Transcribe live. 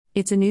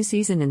It's a new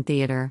season in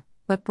theater,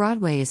 but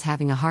Broadway is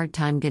having a hard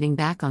time getting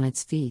back on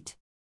its feet.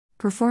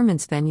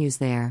 Performance venues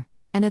there,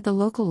 and at the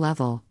local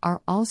level,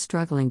 are all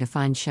struggling to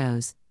find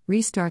shows,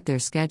 restart their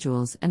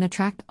schedules, and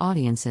attract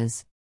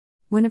audiences.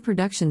 When a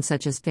production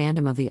such as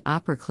Phantom of the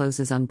Opera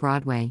closes on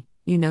Broadway,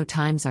 you know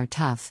times are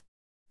tough.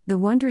 The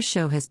wondrous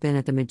show has been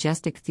at the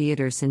Majestic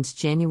Theater since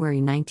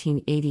January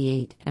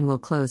 1988 and will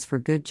close for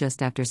good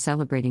just after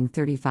celebrating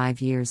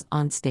 35 years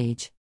on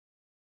stage.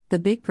 The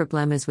big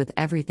problem is with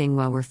everything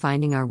while we're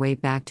finding our way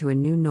back to a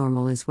new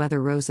normal is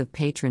whether rows of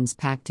patrons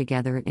packed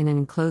together in an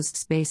enclosed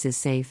space is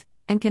safe,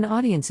 and can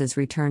audiences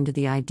return to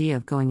the idea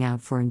of going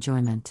out for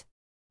enjoyment.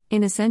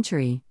 In a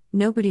century,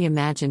 nobody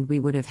imagined we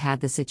would have had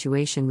the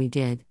situation we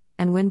did,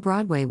 and when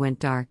Broadway went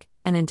dark,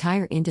 an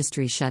entire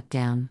industry shut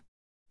down.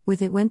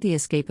 With it went the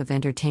escape of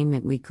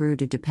entertainment we grew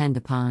to depend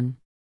upon.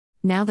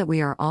 Now that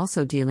we are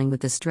also dealing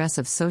with the stress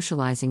of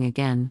socializing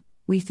again,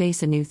 we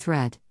face a new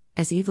threat,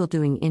 as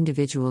evil-doing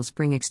individuals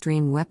bring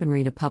extreme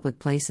weaponry to public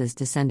places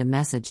to send a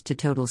message to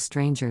total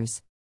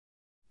strangers.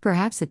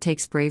 Perhaps it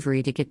takes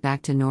bravery to get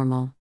back to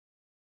normal.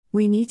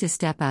 We need to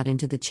step out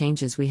into the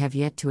changes we have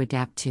yet to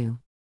adapt to.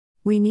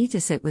 We need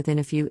to sit within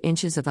a few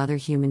inches of other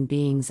human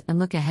beings and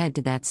look ahead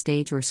to that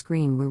stage or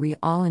screen where we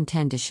all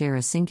intend to share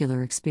a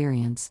singular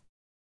experience.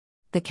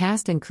 The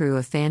cast and crew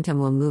of Phantom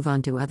will move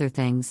on to other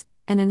things,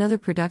 and another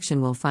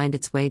production will find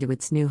its way to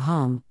its new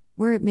home,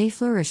 where it may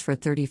flourish for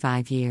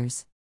 35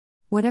 years.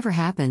 Whatever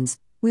happens,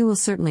 we will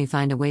certainly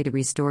find a way to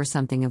restore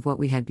something of what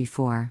we had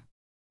before.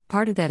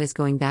 Part of that is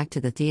going back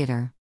to the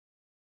theater.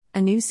 A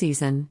new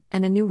season,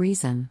 and a new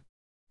reason.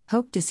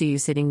 Hope to see you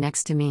sitting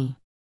next to me.